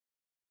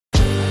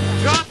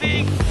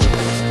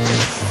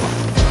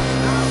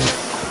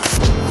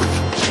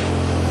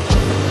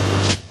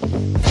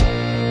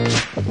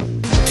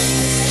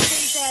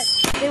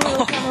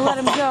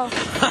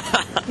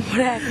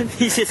happened?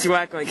 He just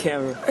whacked my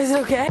camera. Is it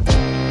okay?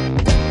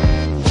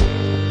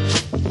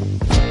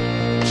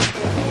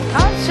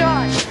 I'm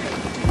Sean.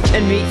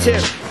 And me too.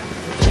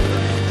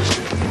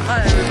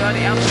 Hi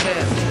everybody, I'm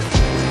Tim.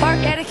 Park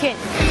etiquette.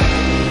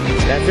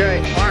 That's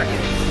right. Mark.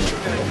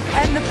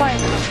 And the pipe.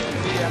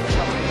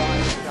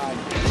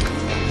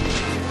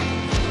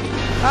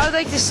 I would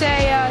like to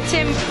say,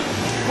 Tim,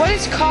 what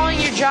does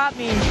calling your job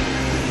mean?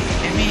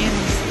 It means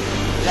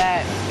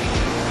that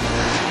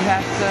you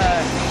have to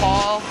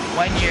call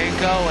when you're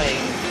going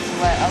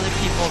to let other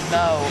people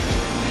know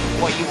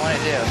what you want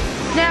to do.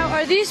 Now,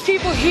 are these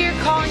people here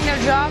calling their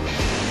job?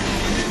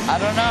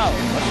 I don't know.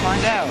 Let's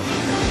find out.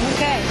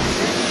 Okay.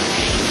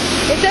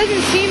 It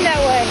doesn't seem that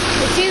way.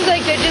 It seems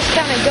like they're just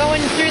kind of going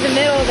through the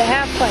middle of the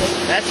half pipe.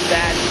 That's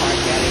bad park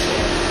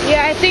etiquette.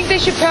 Yeah, I think they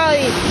should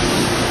probably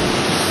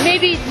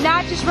maybe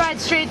not just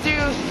ride straight through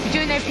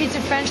doing their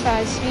pizza french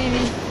fries. You know what I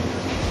mean?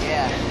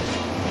 Yeah.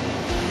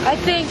 I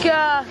think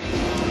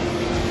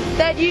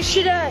that you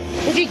should,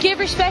 if you give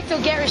respect,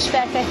 you'll get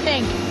respect, I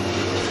think.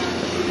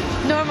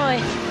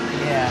 Normally.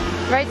 Yeah.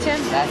 Right, Tim?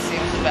 That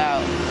seems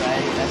about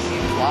right. That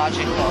seems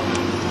logical.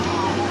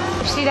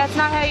 See, that's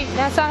not how it's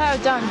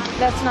done.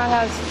 That's not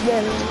how it's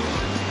done.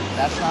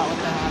 That's not what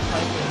the half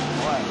pipe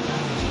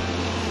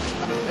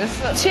is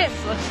for.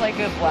 This looks like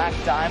a black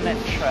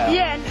diamond trail.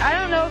 Yeah, and I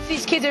don't know if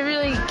these kids are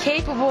really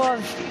capable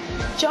of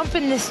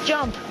jumping this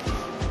jump.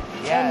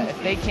 Yeah, And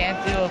if they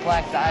can't do a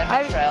black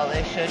diamond trail,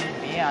 they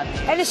shouldn't be on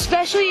these. And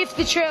especially if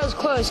the trail is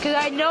closed, because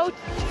I know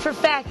for a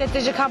fact that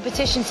there's a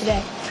competition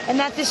today, and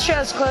that this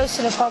trail is closed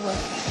to the public.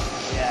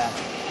 Yeah.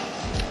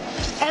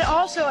 And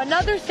also,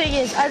 another thing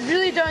is, I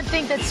really don't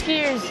think that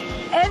skiers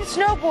and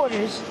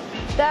snowboarders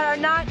that are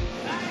not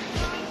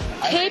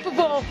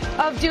capable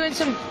of doing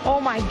some, oh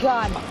my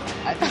God.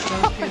 I think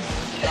those kids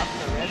stuck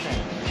the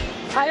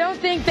ribbon. I don't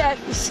think that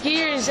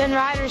skiers and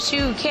riders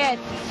who can't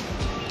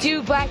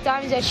do black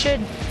diamonds that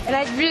should. And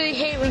I really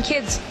hate when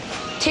kids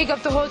take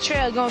up the whole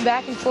trail going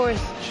back and forth.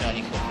 Sean,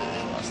 you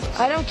completely lost us.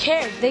 I don't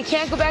care. They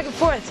can't go back and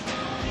forth.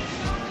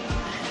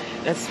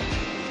 That's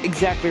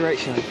exactly right,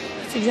 Sean.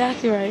 That's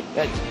exactly right.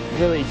 That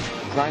really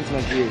grinds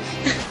my gears.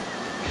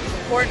 It's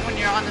important when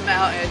you're on the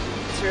mountain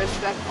to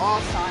respect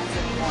all signs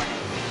in the morning.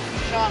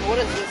 Sean, what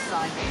does this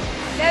sign mean?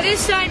 Now this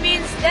sign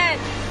means that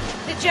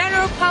the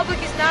general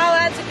public is not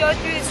allowed to go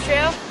through this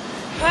trail.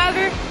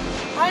 However,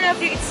 I don't know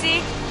if you can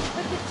see,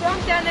 but the jump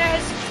down there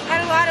has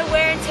had a lot of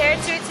wear and tear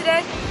to it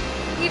today,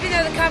 even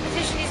though the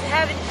competition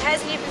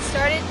hasn't even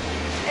started.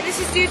 And this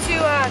is due to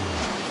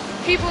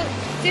people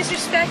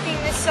disrespecting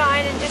this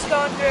sign and just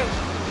going through.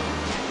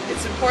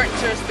 It's important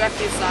to respect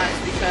these signs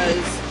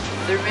because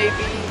there may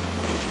be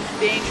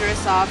dangerous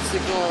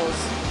obstacles,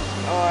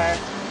 or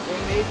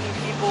there may be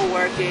people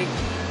working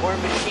or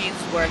machines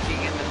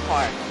working in the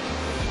park.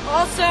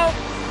 Also,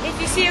 if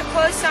you see a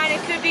closed sign,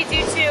 it could be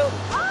due to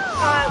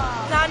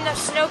not enough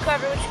snow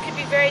cover, which could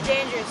be very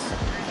dangerous.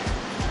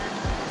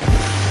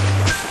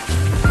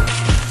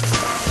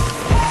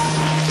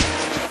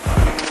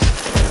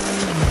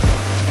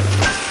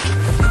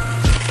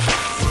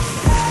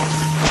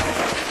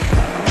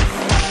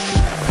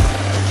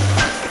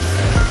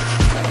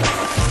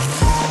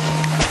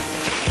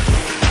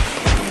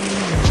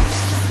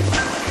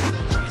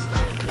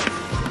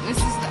 This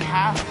is the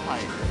half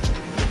pipe.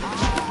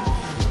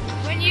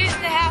 When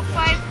using the half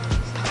pipe,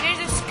 there's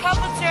a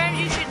couple terms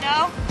you should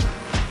know.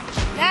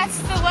 That's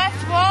the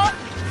left wall,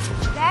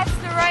 that's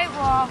the right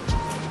wall,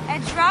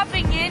 and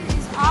dropping in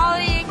is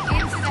ollieing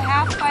into the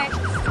half pipe,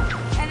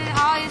 and then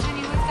ollie is when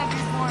you lift up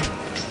your board.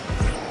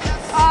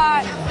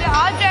 The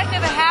object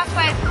of a half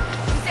pipe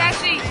is to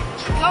actually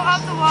go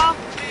up the wall,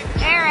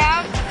 air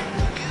out,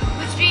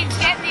 which means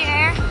get in the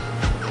air,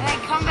 and then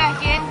come back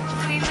in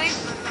cleanly.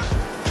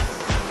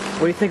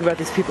 What do you think about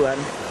these people,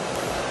 Adam?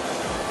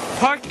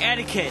 Park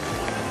etiquette.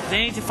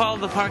 They need to follow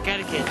the park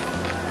etiquette.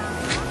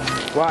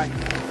 Why?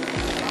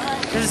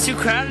 Because it's too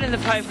crowded in the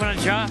pipe when I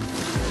drop.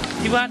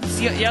 People have to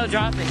yell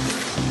dropping.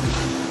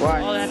 Why?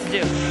 All they have to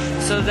do.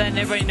 So then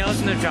everybody knows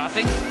when they're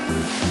dropping.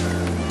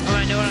 When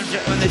I know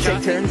when they're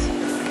dropping. Take turns?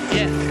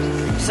 Yeah.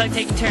 Just like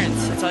taking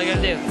turns. That's all you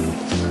gotta do.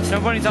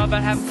 Snowboarding's all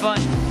about having fun.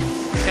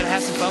 You gotta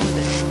have some fun with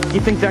it. You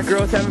think that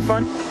girl is having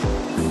fun?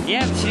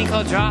 Yeah, but she didn't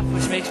call drop,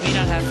 which makes me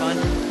not have fun.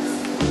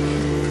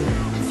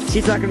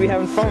 She's not gonna be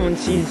having fun when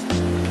she's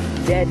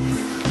dead.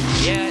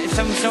 Yeah, if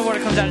some snowboarder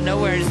comes out of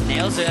nowhere and just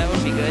nails her, that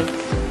wouldn't be good.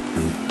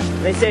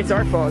 They say it's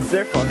our fault, it's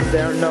their fault, because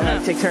they don't know how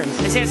to take turns.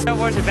 They say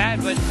snowboards are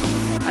bad, but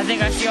I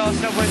think I see all the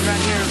snowboards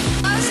around here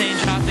saying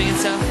dropping and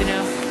stuff, you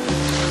know?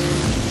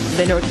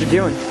 They know what they're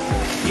doing.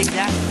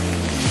 Exactly.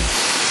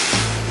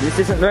 This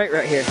isn't right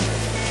here.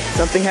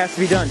 Something has to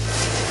be done.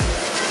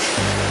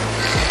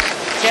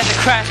 See, that's a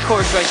crash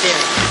course right there.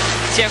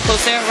 See how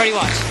close they are? Ready,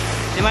 watch.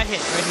 They might hit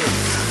right here.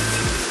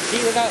 See,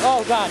 look out.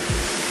 Oh, God.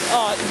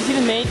 Oh, you see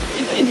the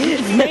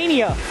it's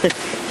mania.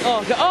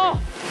 Oh, God. Oh!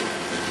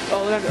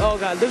 Oh, look, oh,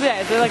 God. Look at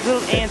that. They're like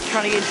little ants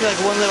trying to get into like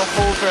one little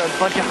hole for a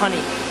bunch of honey.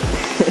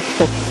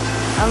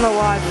 I don't know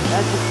why, but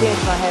that's just came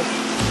to my head.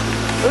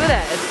 Look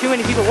at that. It's too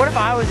many people. What if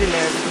I was in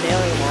there just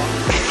nailing them all?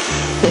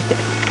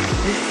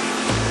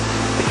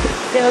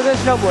 Yeah, look at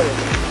the snowboarder.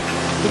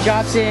 He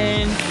drops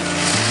in,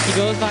 he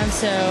goes by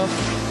himself.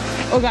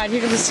 Oh god,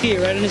 here comes a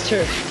skier right on his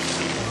turf.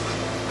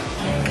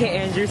 Okay,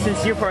 Andrew,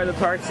 since you're part of the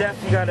park staff,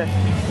 you gotta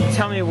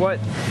tell me what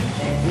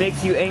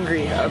makes you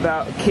angry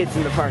about kids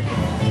in the park.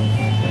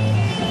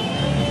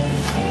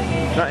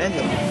 No,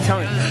 Andrew, tell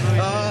me.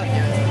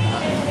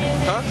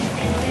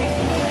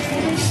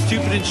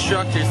 Stupid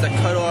instructors that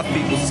cut off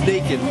people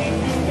snaking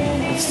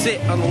and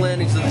sit on the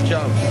landings of the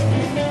jumps.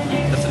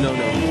 That's a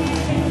no-no.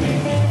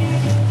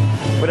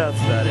 What else?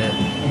 That's about it.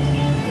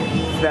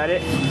 Is that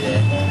it?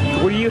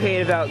 Yeah. What do you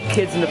hate about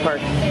kids in the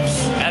park?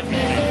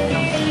 Everything.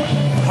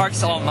 The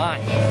park's all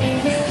mine.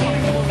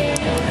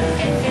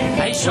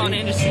 I hate Sean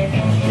Anderson.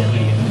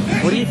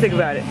 What do you think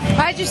about it?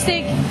 I just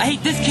think I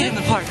hate this kid in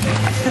the park.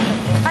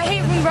 I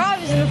hate when Rob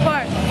is in the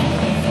park.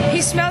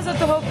 He smells out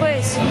the whole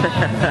place.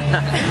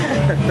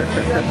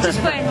 Just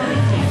playing.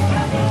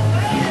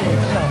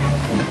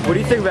 What do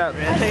you think about?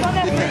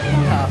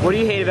 What do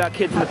you hate about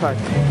kids in the park?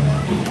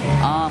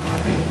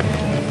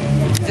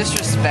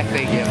 Disrespect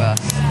they give us.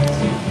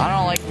 I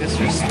don't like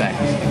disrespect.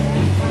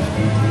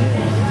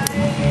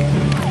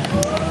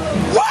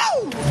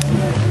 Woo!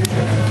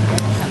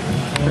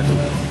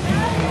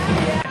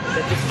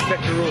 That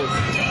disrespect the rules.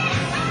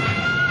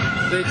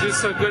 They do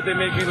so good they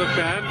make me look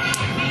bad.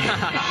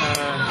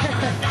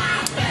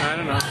 I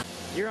don't know.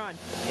 You're on.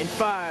 In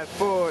 5,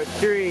 4,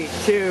 3,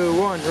 2,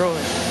 1,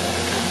 rolling.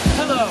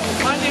 Hello,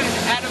 my name is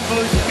Adam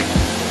Bozo,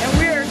 and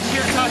we are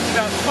here talking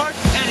about park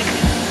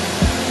etiquette.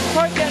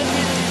 Park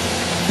etiquette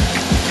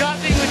is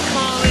dropping with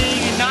calling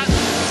and not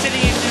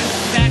sitting into the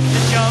back of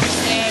the jumps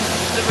and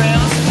the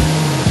rails.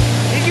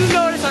 If you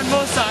notice on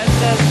both sides it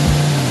says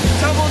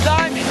double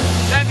diamond,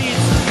 that means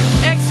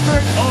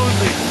expert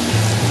only.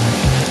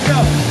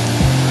 So,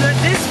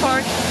 this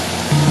park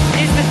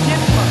is the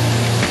gym park.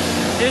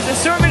 There's an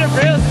assortment of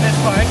rails in this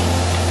park.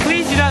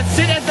 Please do not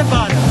sit at the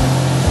bottom.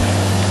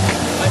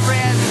 My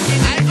friend,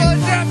 I go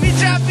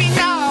jumpy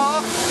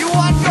now. You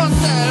want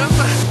yourself?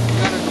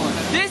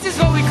 this is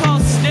what we call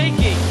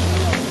snaking.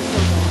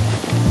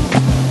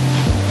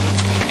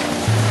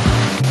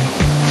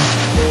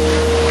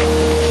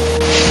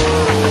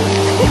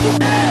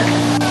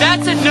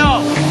 That's a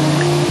no.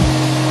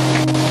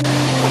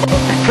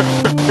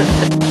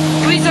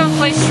 Please don't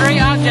place stray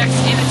objects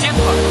in the gym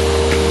park.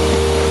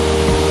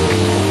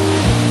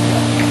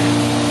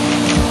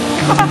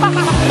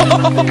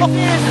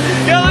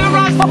 Yo, look at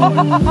Rob's board.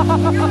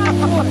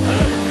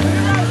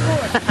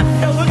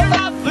 Yo, look at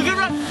Rob. Look at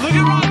Rob. Look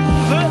at Rob.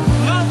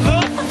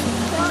 Look.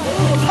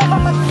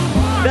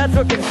 That's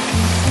what can.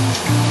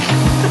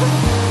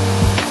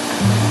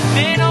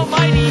 Man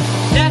almighty,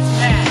 that's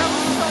bad.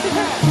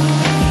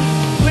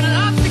 When an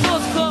obstacle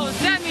is closed,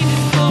 that means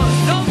it's closed.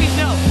 No means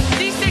no.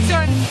 These sticks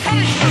are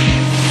impenetrable.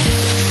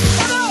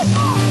 Oh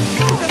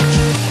no!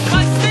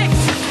 My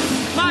sticks!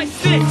 My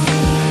sticks!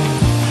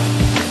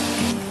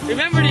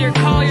 Remember to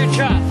call your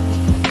drop.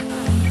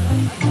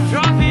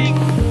 Dropping.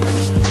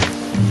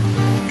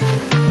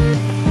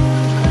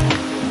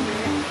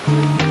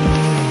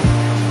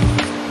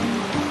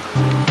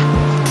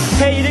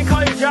 Hey, you didn't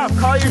call your job.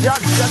 Call your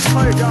job. You have to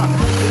call your job.